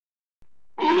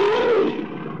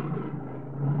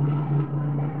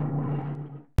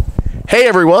Hey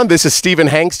everyone, this is Stephen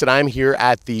Hengst, and I'm here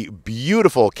at the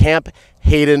beautiful Camp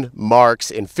Hayden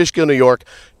Marks in Fishkill, New York,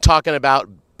 talking about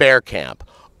Bear Camp.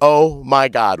 Oh my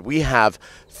God, we have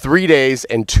 3 days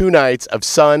and 2 nights of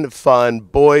sun, fun,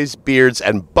 boys, beards,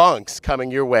 and bunks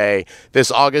coming your way this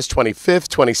August 25th,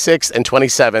 26th, and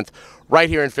 27th, right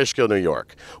here in Fishkill, New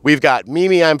York. We've got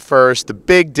Mimi I'm First, The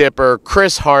Big Dipper,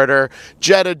 Chris Harder,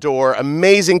 Jed Adore,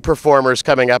 amazing performers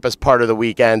coming up as part of the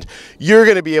weekend. You're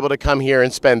going to be able to come here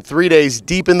and spend 3 days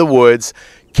deep in the woods,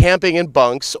 camping in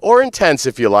bunks, or in tents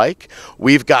if you like.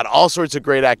 We've got all sorts of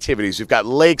great activities. We've got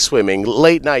lake swimming,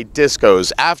 late night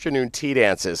discos, afternoon tea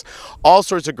dances, all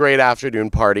sorts of great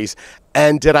afternoon parties.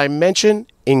 And did I mention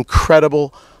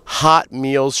incredible hot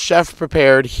meals, chef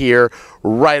prepared here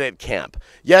right at camp?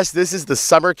 Yes, this is the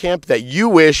summer camp that you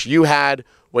wish you had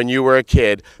when you were a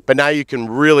kid, but now you can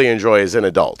really enjoy as an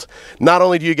adult. Not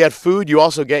only do you get food, you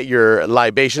also get your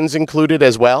libations included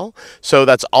as well. So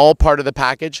that's all part of the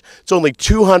package. It's only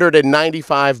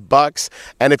 $295,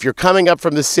 and if you're coming up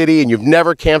from the city and you've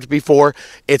never camped before,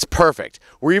 it's perfect.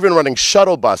 We're even running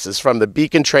shuttle buses from the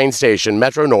Beacon train station,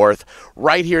 Metro North,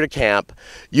 right here to camp.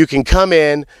 You can come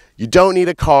in. You don't need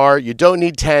a car, you don't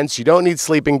need tents, you don't need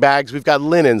sleeping bags. We've got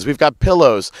linens, we've got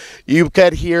pillows. You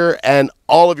get here and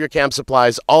all of your camp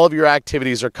supplies, all of your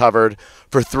activities are covered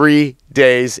for 3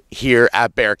 days here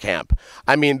at Bear Camp.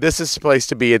 I mean, this is the place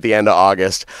to be at the end of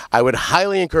August. I would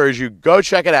highly encourage you, go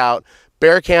check it out.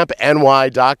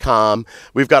 bearcampny.com.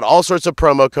 We've got all sorts of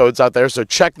promo codes out there, so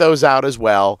check those out as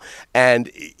well.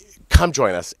 And come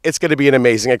join us. It's going to be an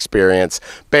amazing experience.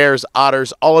 Bears,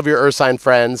 otters, all of your ursine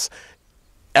friends.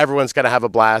 Everyone's going to have a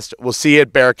blast. We'll see you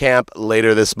at Bear Camp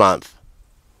later this month.